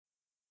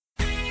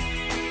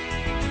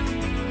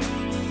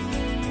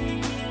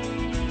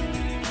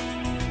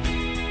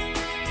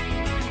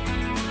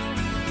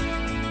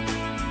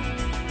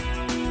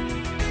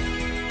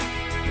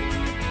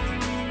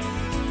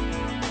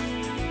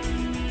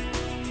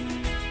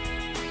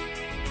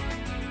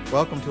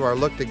Welcome to our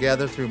look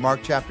together through Mark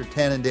chapter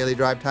 10 in Daily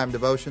Drive Time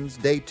Devotions,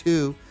 day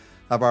 2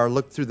 of our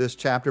look through this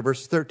chapter,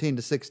 verses 13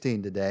 to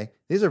 16 today.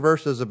 These are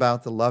verses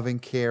about the loving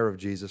care of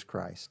Jesus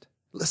Christ.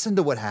 Listen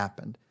to what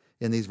happened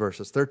in these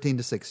verses, 13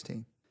 to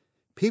 16.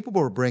 People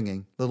were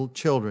bringing little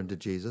children to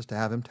Jesus to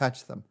have him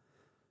touch them,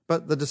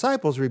 but the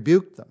disciples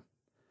rebuked them.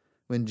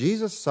 When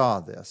Jesus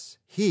saw this,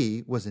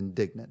 he was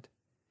indignant.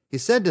 He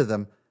said to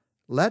them,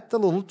 "Let the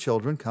little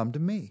children come to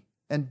me,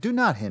 and do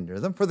not hinder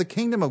them, for the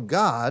kingdom of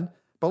God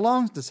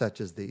belongs to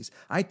such as these.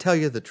 I tell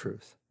you the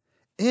truth.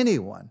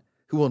 Anyone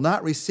who will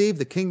not receive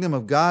the kingdom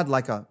of God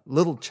like a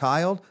little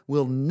child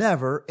will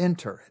never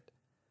enter it."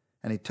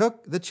 And he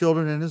took the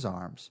children in his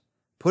arms,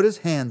 put his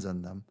hands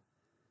on them,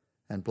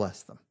 and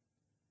blessed them.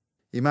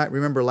 You might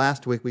remember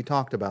last week we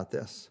talked about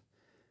this.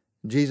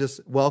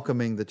 Jesus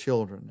welcoming the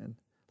children. And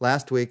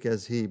last week,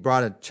 as he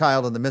brought a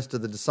child in the midst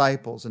of the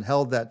disciples and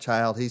held that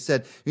child, he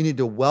said, you need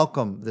to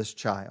welcome this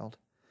child.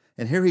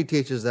 And here he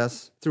teaches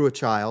us through a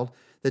child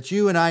that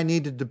you and I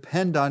need to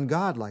depend on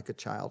God like a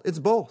child. It's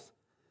both.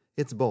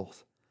 It's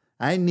both.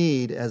 I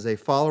need, as a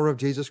follower of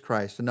Jesus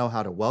Christ, to know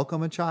how to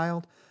welcome a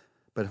child.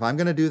 But if I'm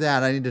going to do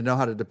that, I need to know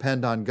how to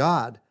depend on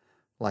God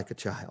like a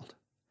child.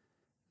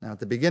 Now, at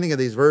the beginning of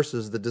these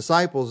verses, the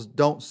disciples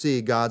don't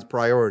see God's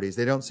priorities.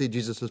 They don't see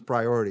Jesus'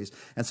 priorities.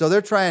 And so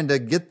they're trying to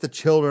get the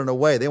children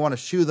away. They want to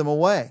shoo them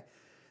away.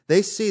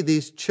 They see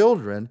these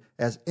children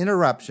as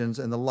interruptions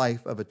in the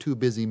life of a too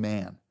busy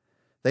man.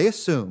 They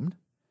assumed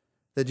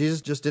that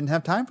Jesus just didn't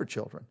have time for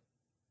children.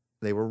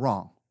 They were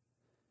wrong.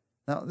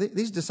 Now,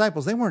 these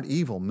disciples, they weren't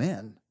evil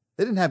men.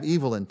 They didn't have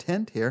evil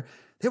intent here.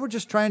 They were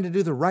just trying to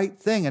do the right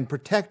thing and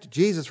protect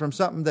Jesus from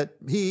something that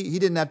he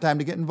didn't have time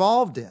to get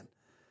involved in.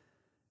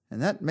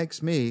 And that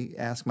makes me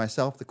ask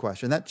myself the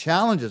question, that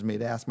challenges me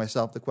to ask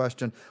myself the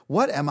question,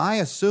 what am I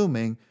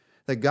assuming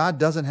that God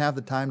doesn't have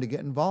the time to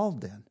get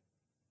involved in?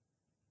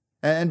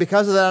 And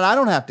because of that, I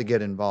don't have to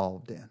get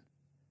involved in.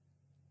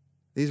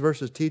 These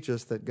verses teach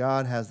us that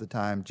God has the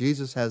time,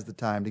 Jesus has the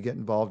time to get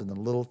involved in the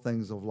little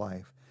things of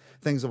life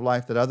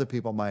that other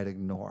people might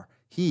ignore.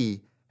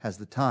 He has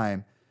the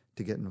time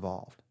to get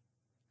involved.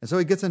 And so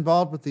he gets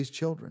involved with these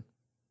children.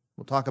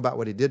 We'll talk about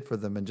what he did for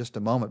them in just a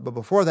moment. But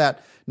before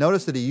that,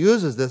 notice that he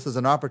uses this as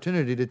an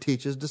opportunity to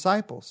teach his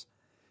disciples.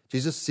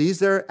 Jesus sees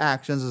their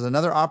actions as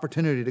another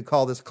opportunity to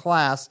call this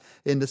class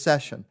into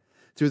session.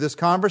 Through this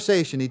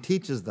conversation, he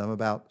teaches them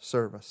about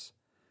service.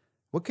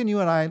 What can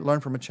you and I learn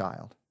from a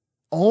child?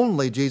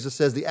 Only, Jesus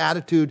says, the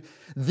attitude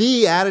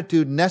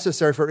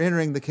necessary for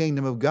entering the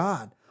kingdom of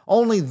God.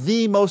 Only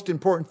the most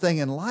important thing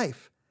in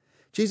life.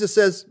 Jesus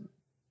says,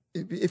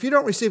 if you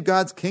don't receive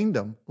God's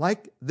kingdom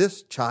like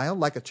this child,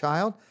 like a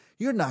child,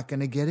 you're not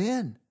going to get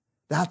in.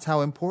 That's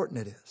how important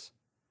it is.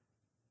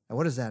 And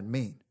what does that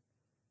mean?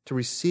 To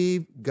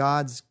receive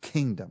God's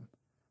kingdom,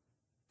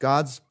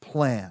 God's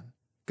plan,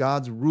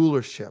 God's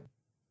rulership,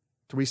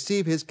 to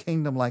receive his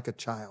kingdom like a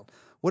child.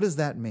 What does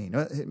that mean?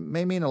 It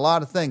may mean a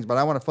lot of things, but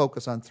I want to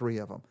focus on 3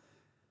 of them.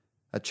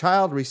 A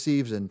child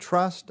receives in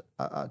trust,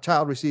 a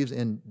child receives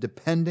in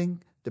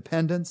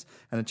dependence,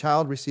 and a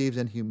child receives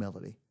in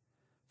humility.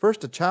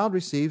 First, a child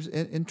receives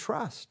in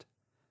trust.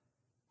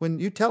 When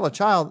you tell a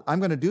child, I'm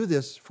going to do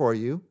this for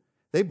you,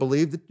 they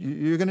believe that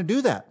you're going to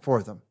do that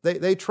for them.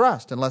 They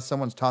trust, unless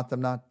someone's taught them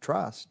not to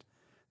trust.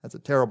 That's a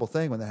terrible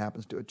thing when that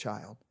happens to a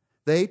child.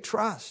 They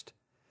trust.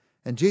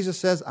 And Jesus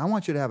says, I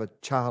want you to have a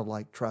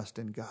childlike trust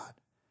in God.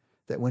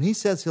 That when he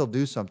says he'll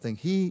do something,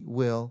 he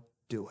will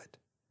do it.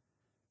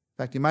 In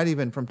fact, you might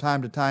even from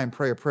time to time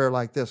pray a prayer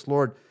like this,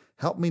 Lord,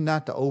 help me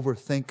not to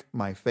overthink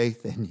my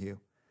faith in you.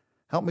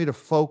 Help me to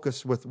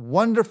focus with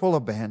wonderful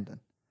abandon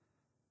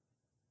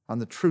on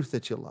the truth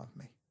that you love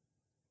me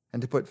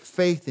and to put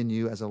faith in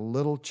you as a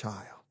little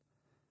child.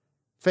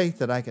 Faith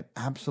that I can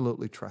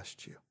absolutely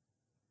trust you.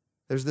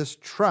 There's this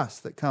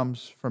trust that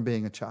comes from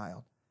being a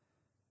child.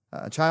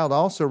 A child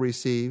also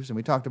receives, and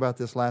we talked about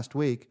this last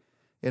week,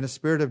 in a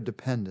spirit of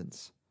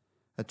dependence.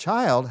 A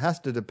child has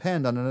to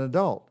depend on an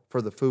adult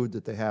for the food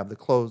that they have, the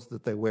clothes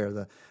that they wear,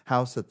 the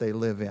house that they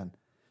live in.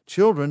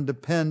 Children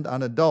depend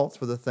on adults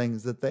for the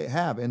things that they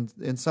have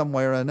in some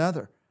way or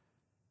another.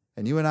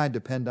 And you and I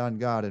depend on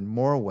God in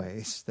more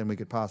ways than we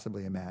could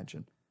possibly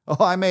imagine. Oh,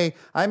 I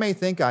may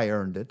think I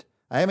earned it.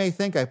 I may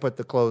think I put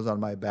the clothes on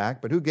my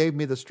back, but who gave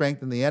me the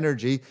strength and the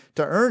energy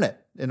to earn it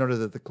in order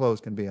that the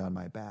clothes can be on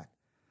my back?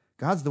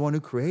 God's the one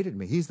who created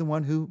me. He's the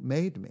one who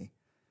made me.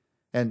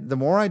 And the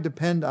more I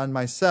depend on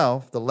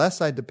myself, the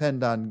less I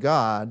depend on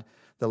God,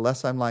 the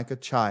less I'm like a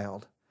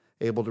child,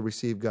 able to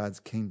receive God's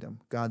kingdom,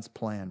 God's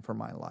plan for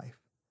my life.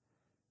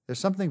 There's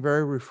something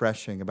very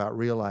refreshing about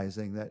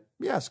realizing that,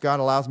 yes, God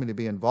allows me to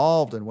be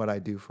involved in what I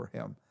do for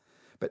him.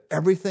 But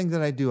everything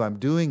that I do, I'm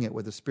doing it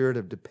with a spirit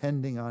of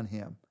depending on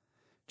him.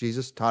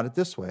 Jesus taught it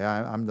this way.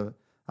 I'm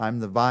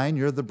the vine,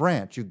 you're the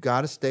branch. You've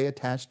got to stay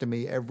attached to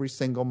me every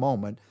single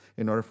moment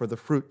in order for the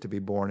fruit to be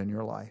born in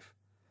your life.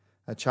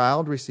 A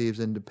child receives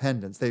in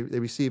dependence. They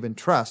receive in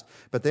trust,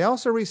 but they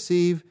also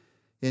receive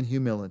in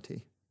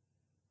humility.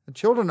 The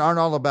children aren't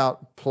all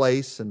about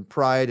place and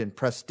pride and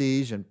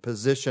prestige and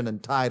position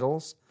and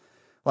titles.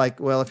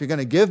 Like, well, if you're going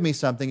to give me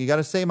something, you got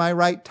to say my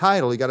right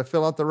title. You got to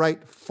fill out the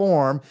right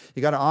form.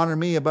 You got to honor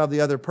me above the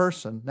other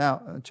person.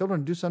 Now,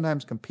 children do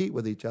sometimes compete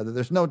with each other.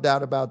 There's no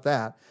doubt about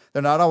that.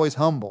 They're not always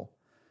humble.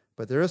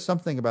 But there is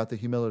something about the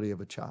humility of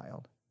a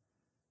child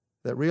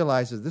that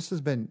realizes this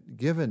has been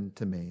given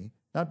to me,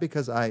 not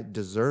because I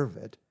deserve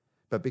it,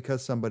 but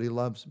because somebody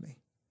loves me.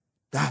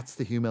 That's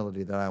the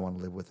humility that I want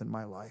to live with in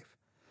my life.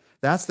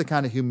 That's the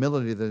kind of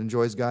humility that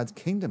enjoys God's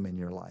kingdom in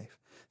your life.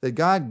 That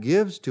God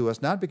gives to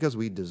us not because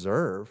we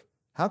deserve.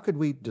 How could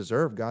we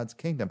deserve God's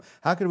kingdom?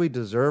 How could we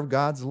deserve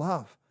God's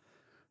love?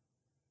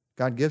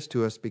 God gives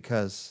to us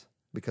because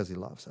He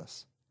loves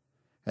us.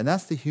 And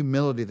that's the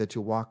humility that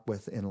you walk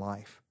with in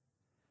life.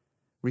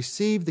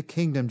 Receive the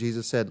kingdom,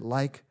 Jesus said,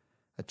 like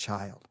a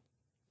child.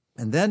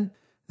 And then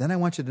I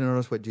want you to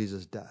notice what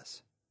Jesus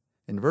does.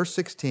 In verse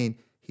 16,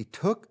 He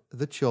took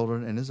the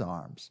children in His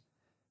arms.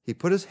 He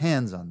put His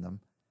hands on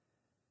them,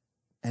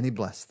 and He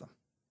blessed them.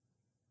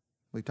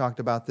 We talked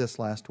about this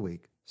last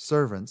week.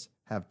 Servants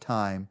have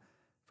time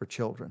for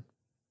children.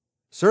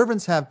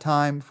 Servants have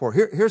time for,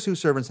 here's who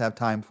servants have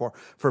time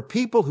for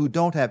people who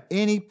don't have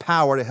any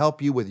power to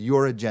help you with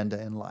your agenda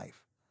in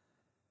life.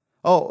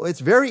 Oh,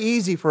 it's very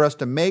easy for us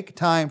to make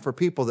time for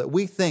people that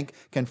we think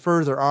can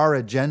further our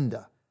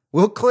agenda.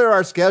 We'll clear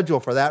our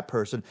schedule for that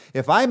person.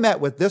 If I met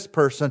with this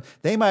person,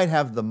 they might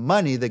have the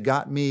money that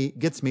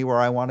gets me where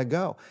I want to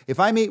go. If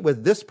I meet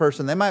with this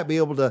person, they might be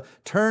able to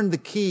turn the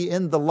key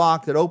in the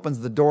lock that opens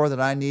the door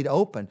that I need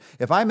open.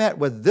 If I met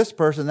with this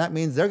person, that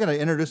means they're going to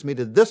introduce me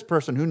to this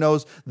person who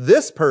knows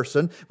this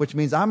person, which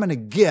means I'm going to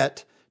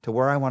get to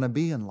where I want to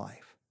be in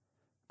life.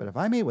 But if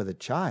I meet with a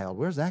child,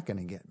 where's that going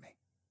to get me?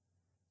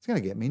 It's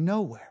going to get me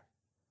nowhere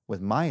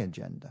with my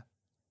agenda.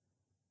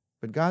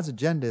 But God's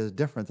agenda is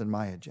different than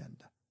my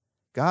agenda.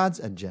 God's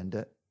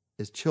agenda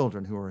is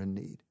children who are in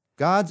need.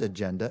 God's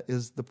agenda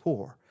is the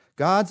poor.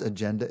 God's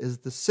agenda is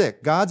the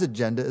sick. God's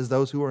agenda is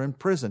those who are in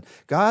prison.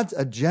 God's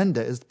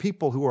agenda is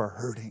people who are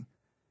hurting.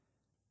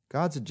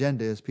 God's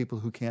agenda is people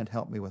who can't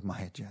help me with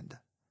my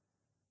agenda.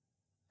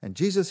 And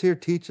Jesus here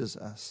teaches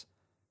us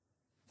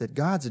that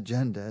God's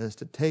agenda is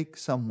to take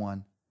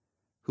someone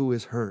who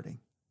is hurting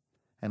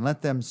and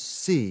let them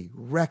see,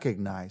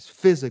 recognize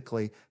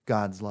physically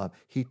God's love.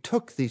 He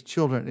took these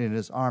children in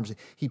His arms.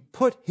 He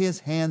put His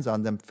hands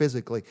on them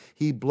physically.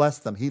 He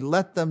blessed them. He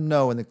let them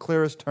know in the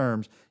clearest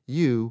terms,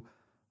 you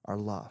are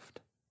loved.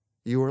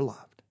 You are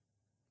loved.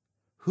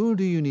 Who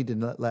do you need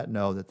to let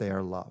know that they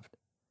are loved?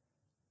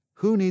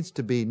 Who needs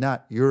to be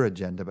not your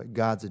agenda, but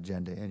God's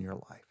agenda in your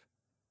life?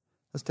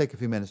 Let's take a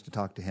few minutes to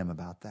talk to Him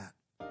about that.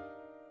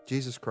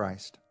 Jesus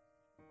Christ,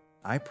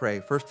 I pray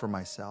first for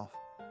myself.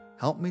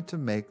 Help me to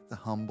make the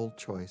humble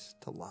choice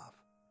to love.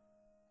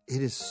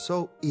 It is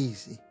so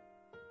easy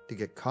to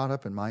get caught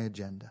up in my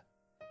agenda.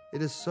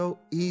 It is so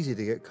easy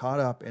to get caught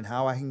up in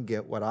how I can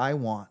get what I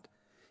want.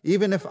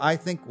 Even if I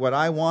think what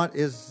I want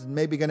is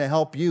maybe going to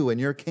help you in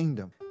your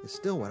kingdom, it's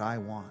still what I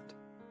want.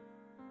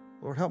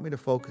 Lord, help me to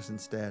focus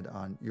instead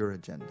on your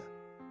agenda,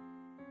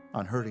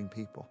 on hurting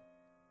people,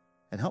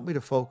 and help me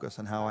to focus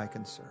on how I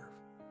can serve.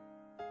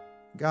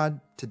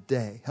 God,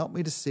 today, help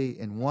me to see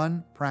in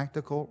one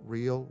practical,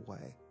 real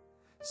way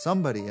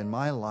somebody in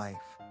my life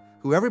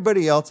who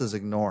everybody else is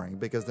ignoring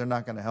because they're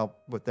not going to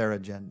help with their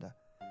agenda.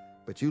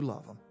 But you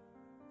love them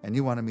and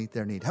you want to meet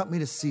their need. Help me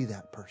to see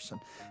that person.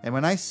 And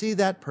when I see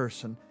that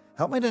person,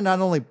 help me to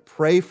not only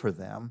pray for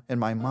them in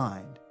my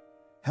mind,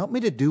 help me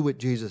to do what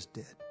Jesus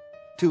did,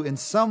 to in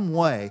some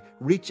way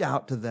reach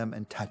out to them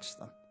and touch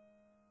them.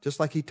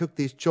 Just like He took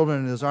these children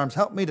in His arms,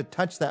 help me to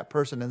touch that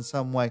person in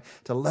some way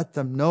to let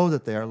them know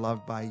that they are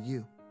loved by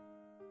you.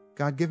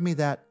 God, give me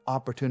that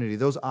opportunity,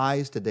 those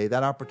eyes today,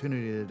 that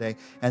opportunity today,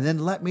 and then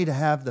let me to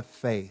have the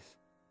faith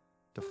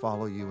to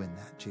follow you in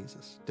that,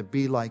 Jesus, to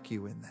be like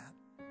you in that.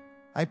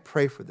 I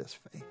pray for this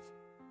faith.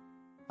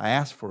 I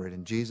ask for it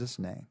in Jesus'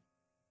 name.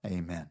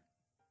 Amen.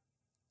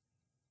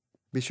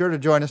 Be sure to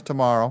join us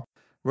tomorrow.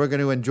 We're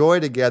going to enjoy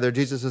together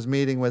Jesus'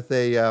 meeting with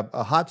a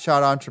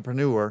hotshot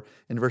entrepreneur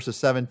in verses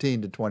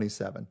 17 to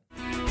 27.